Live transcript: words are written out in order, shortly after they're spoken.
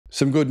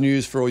Some good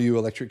news for all you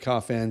electric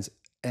car fans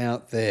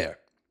out there.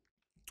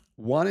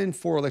 1 in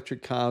 4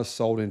 electric cars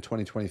sold in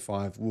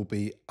 2025 will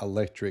be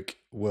electric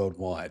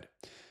worldwide.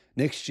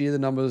 Next year, the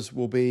numbers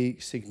will be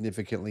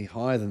significantly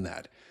higher than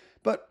that.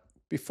 But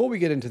before we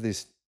get into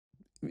this,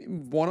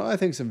 what I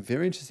think is some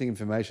very interesting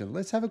information,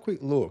 let's have a quick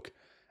look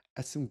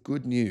at some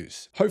good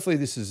news. Hopefully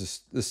this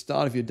is the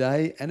start of your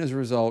day, and as a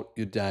result,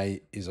 your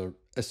day is a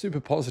super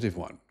positive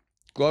one.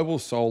 Global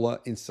solar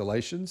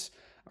installations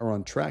are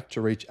on track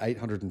to reach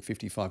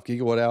 855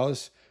 gigawatt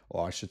hours,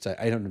 or I should say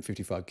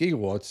 855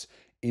 gigawatts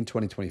in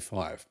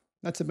 2025.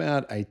 That's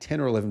about a 10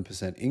 or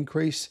 11%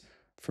 increase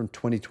from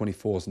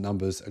 2024's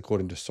numbers,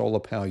 according to Solar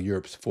Power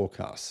Europe's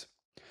forecasts.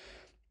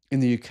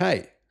 In the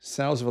UK,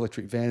 sales of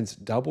electric vans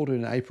doubled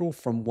in April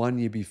from 1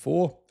 year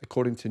before,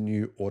 according to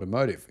New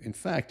Automotive. In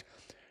fact,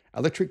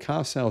 electric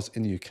car sales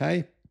in the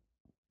UK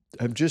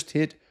have just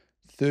hit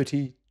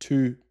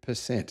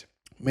 32%,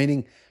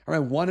 meaning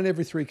around 1 in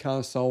every 3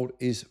 cars sold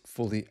is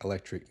fully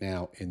electric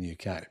now in the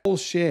UK.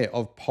 Poland's share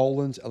of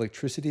Poland's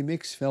electricity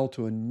mix fell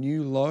to a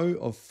new low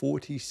of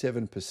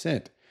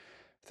 47%,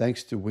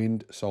 thanks to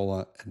wind,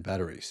 solar, and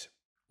batteries.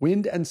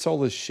 Wind and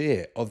solar's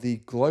share of the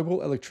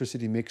global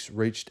electricity mix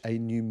reached a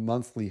new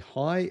monthly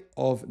high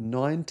of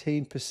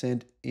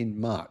 19% in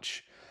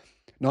March.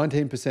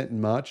 19%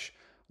 in March,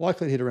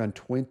 likely to hit around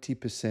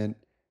 20%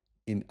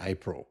 in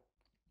April.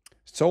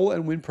 Solar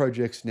and wind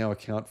projects now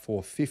account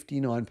for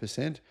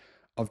 59%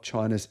 of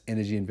China's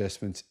energy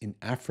investments in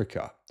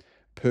Africa,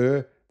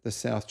 per the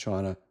South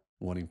China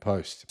Morning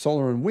Post.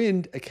 Solar and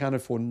wind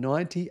accounted for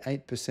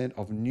 98%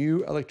 of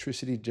new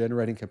electricity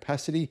generating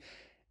capacity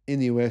in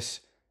the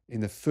US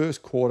in the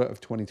first quarter of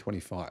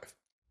 2025,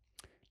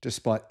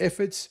 despite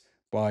efforts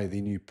by the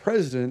new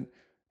president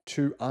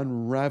to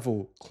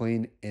unravel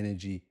clean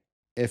energy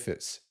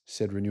efforts,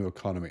 said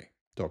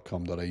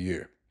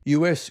reneweconomy.com.au.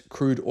 US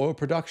crude oil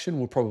production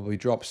will probably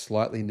drop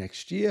slightly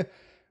next year,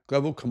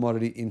 Global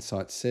Commodity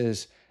Insight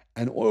says,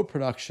 and oil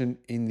production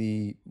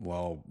in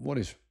what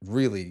is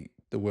really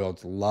the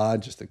world's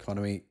largest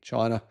economy,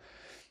 China,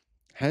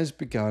 has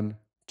begun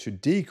to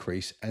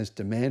decrease as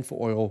demand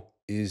for oil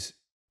is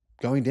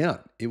going down.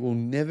 It will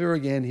never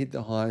again hit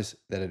the highs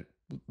that it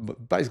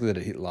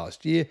hit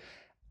last year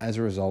as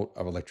a result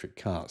of electric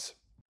cars.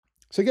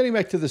 So getting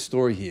back to the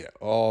story here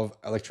of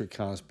electric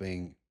cars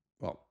being,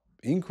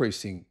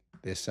 increasing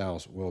their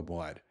sales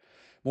worldwide.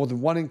 More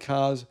than 1 in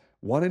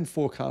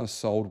 4 cars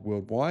sold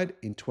worldwide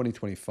in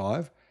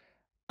 2025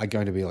 are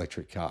going to be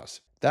electric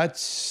cars.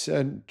 That's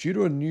due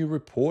to a new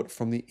report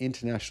from the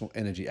International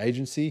Energy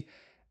Agency.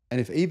 And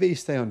if EVs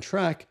stay on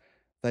track,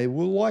 they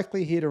will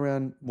likely hit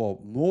around,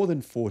 more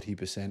than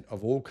 40%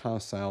 of all car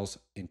sales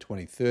in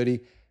 2030,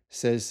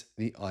 says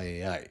the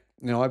IEA.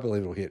 Now, I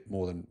believe it'll hit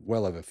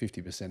well over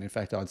 50%. In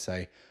fact, I'd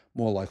say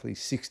more likely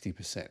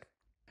 60%.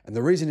 And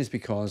the reason is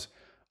because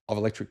of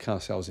electric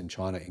car sales in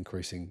China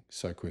increasing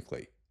so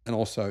quickly, and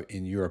also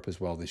in Europe as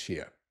well this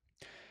year.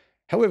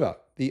 However,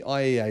 the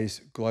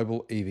IEA's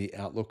Global EV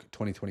Outlook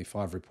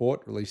 2025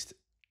 report released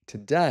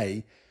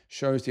today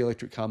shows the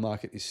electric car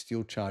market is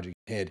still charging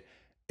ahead,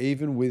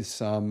 even with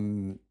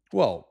some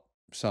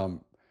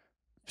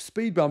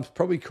speed bumps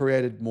probably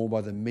created more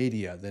by the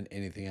media than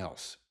anything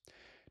else.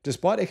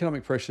 Despite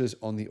economic pressures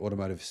on the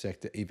automotive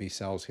sector, EV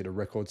sales hit a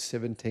record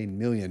 17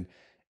 million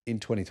in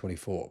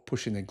 2024,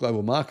 pushing the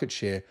global market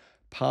share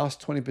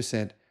past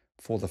 20%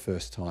 for the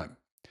first time.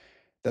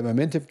 That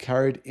momentum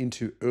carried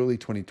into early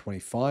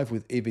 2025,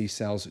 with EV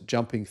sales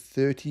jumping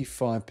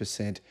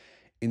 35%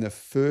 in the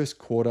first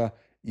quarter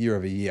year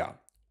over year.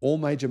 All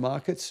major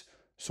markets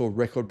saw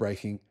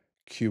record-breaking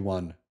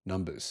Q1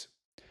 numbers.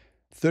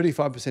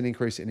 35%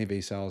 increase in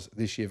EV sales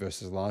this year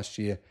versus last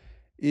year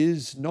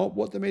is not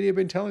what the media have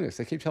been telling us.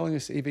 They keep telling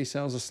us EV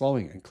sales are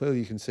slowing, and clearly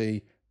you can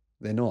see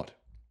they're not.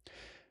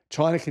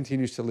 China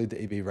continues to lead the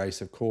EV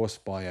race, of course,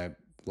 by a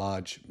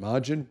large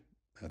margin.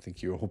 I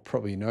think you all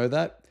probably know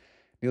that.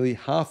 Nearly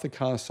half the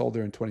cars sold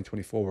there in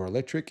 2024 were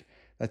electric.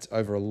 That's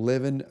over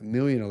 11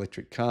 million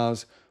electric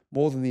cars,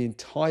 more than the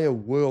entire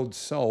world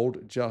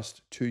sold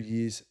just 2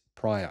 years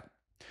prior.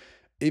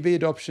 EV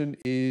adoption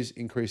is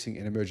increasing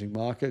in emerging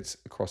markets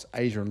across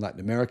Asia and Latin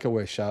America,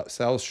 where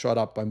sales shot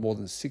up by more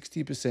than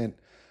 60%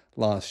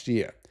 last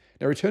year.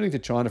 Now, returning to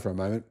China for a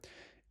moment,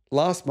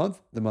 last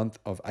month, the month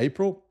of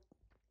April,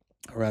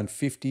 around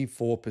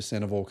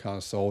 54% of all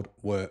cars sold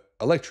were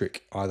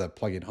electric, either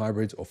plug-in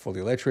hybrids or fully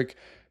electric,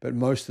 but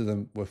most of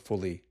them were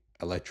fully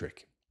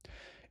electric.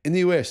 In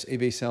the US,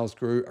 EV sales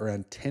grew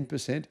around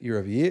 10% year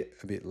over year,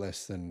 a bit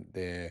less than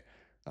the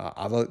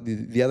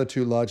other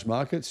 2 large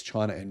markets,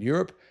 China and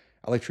Europe.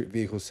 Electric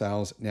vehicle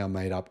sales now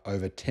made up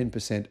over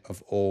 10%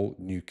 of all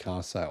new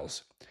car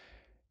sales.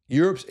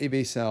 Europe's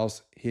EV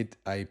sales hit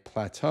a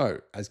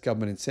plateau as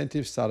government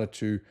incentives started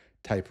to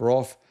taper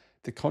off.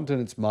 The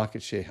continent's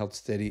market share held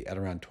steady at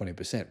around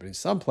 20%, but in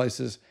some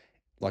places,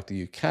 like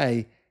the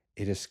UK,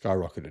 it has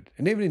skyrocketed.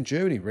 And even in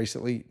Germany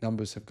recently,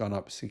 numbers have gone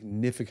up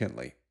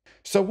significantly.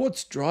 So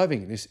what's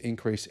driving this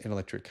increase in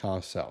electric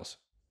car sales?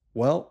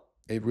 Well,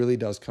 it really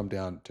does come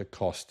down to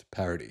cost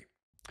parity.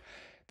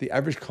 The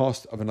average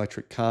cost of an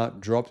electric car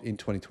dropped in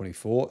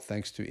 2024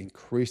 thanks to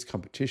increased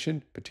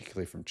competition,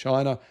 particularly from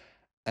China,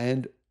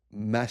 and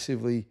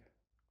massively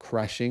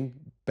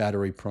crashing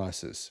battery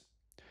prices.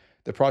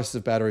 The prices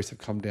of batteries have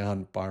come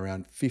down by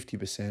around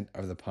 50%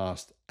 over the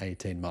past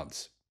 18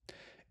 months.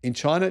 In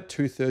China,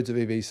 2/3 of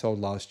EVs sold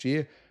last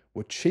year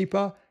were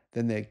cheaper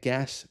than their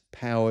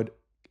gas-powered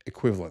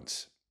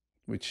equivalents,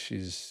 which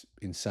is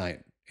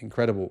insane,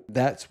 incredible.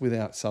 That's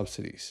without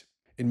subsidies.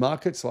 In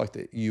markets like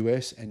the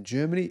US and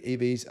Germany,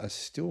 EVs are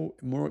still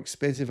more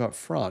expensive up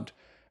front,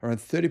 around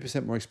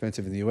 30% more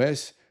expensive in the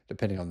US,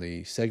 depending on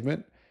the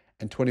segment,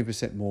 and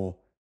 20% more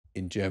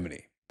in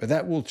Germany. But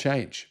that will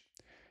change.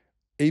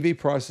 EV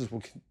prices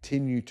will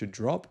continue to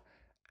drop,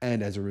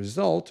 and as a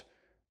result,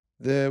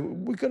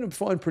 we're going to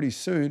find pretty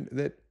soon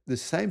that the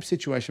same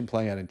situation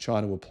playing out in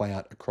China will play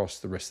out across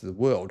the rest of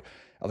the world.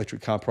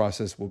 Electric car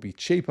prices will be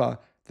cheaper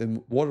than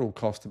what it will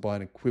cost to buy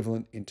an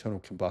equivalent internal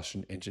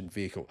combustion engine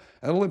vehicle.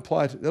 And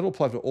that'll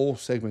apply to all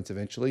segments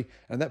eventually.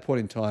 And at that point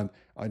in time,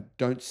 I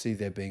don't see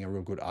there being a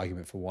real good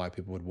argument for why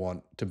people would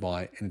want to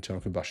buy an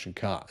internal combustion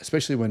car,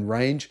 especially when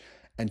range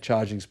and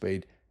charging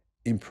speed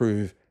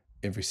improve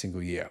every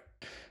single year.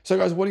 So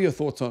guys, what are your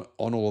thoughts on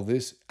all of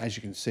this? As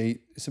you can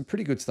see, there's some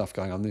pretty good stuff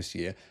going on this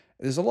year.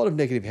 There's a lot of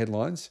negative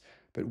headlines,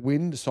 but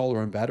wind,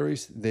 solar, and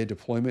batteries, their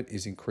deployment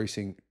is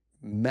increasing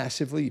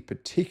massively,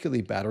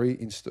 particularly battery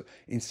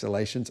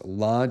installations,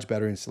 large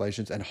battery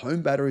installations, and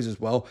home batteries as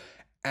well,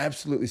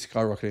 absolutely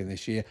skyrocketing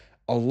this year,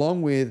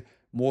 along with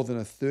more than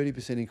a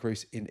 30%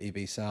 increase in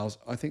EV sales.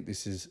 I think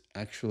this is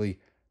actually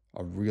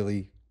a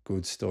really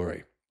good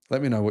story.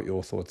 Let me know what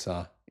your thoughts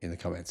are in the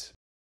comments.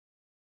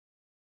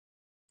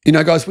 You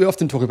know, guys, we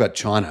often talk about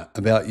China,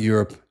 about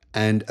Europe,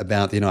 and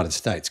about the United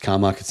States car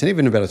markets, and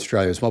even about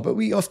Australia as well, but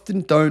we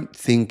often don't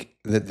think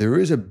that there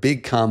is a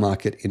big car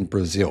market in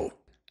Brazil.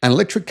 And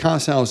electric car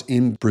sales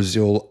in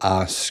Brazil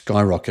are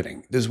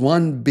skyrocketing. There's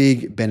one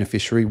big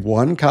beneficiary,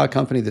 one car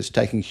company that's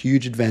taking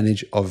huge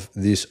advantage of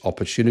this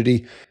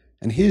opportunity,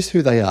 and here's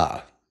who they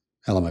are.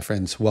 Hello, my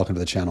friends. Welcome to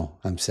the channel.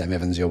 I'm Sam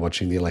Evans. You're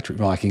watching the Electric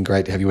Viking.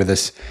 Great to have you with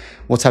us.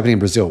 What's happening in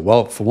Brazil?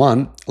 Well, for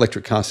one,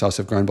 electric car sales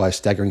have grown by a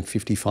staggering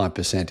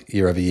 55%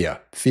 year over year.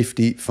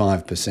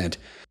 55%.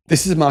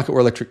 This is a market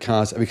where electric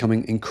cars are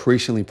becoming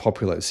increasingly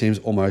popular, it seems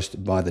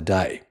almost by the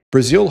day.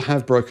 Brazil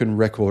have broken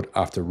record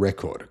after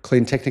record.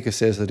 Clean Technica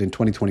says that in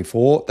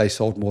 2024, they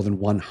sold more than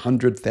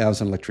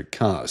 100,000 electric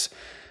cars,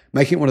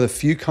 making it one of the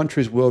few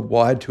countries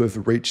worldwide to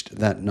have reached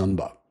that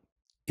number.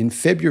 In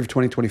February of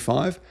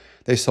 2025,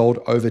 they sold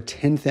over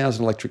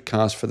 10,000 electric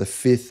cars for the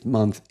 5th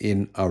month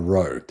in a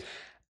row.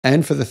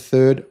 And for the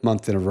 3rd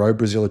month in a row,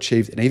 Brazil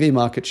achieved an EV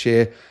market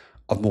share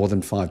of more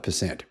than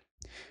 5%.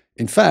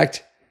 In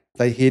fact,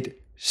 they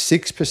hit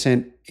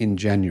 6% in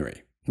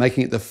January,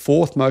 making it the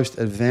 4th most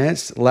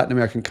advanced Latin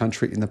American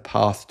country in the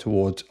path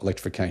towards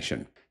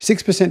electrification.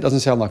 6%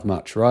 doesn't sound like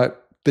much, right?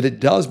 But it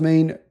does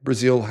mean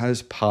Brazil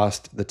has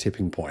passed the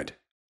tipping point.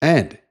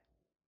 And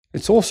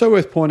it's also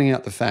worth pointing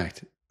out the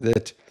fact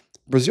that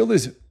Brazil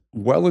is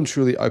well and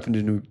truly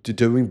open to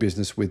doing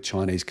business with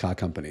Chinese car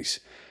companies.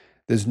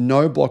 There's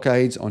no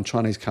blockades on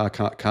Chinese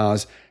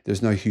cars.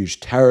 There's no huge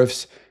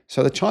tariffs.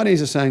 So the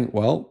Chinese are saying,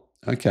 well,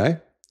 okay,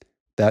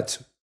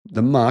 that's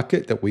the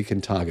market that we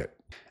can target.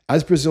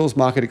 As Brazil's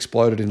market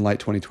exploded in late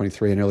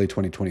 2023 and early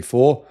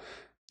 2024,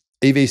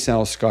 EV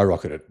sales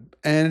skyrocketed.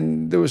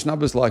 And there was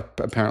numbers like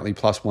apparently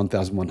plus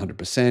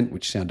 1,100%,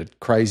 which sounded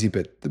crazy,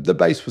 but the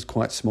base was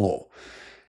quite small.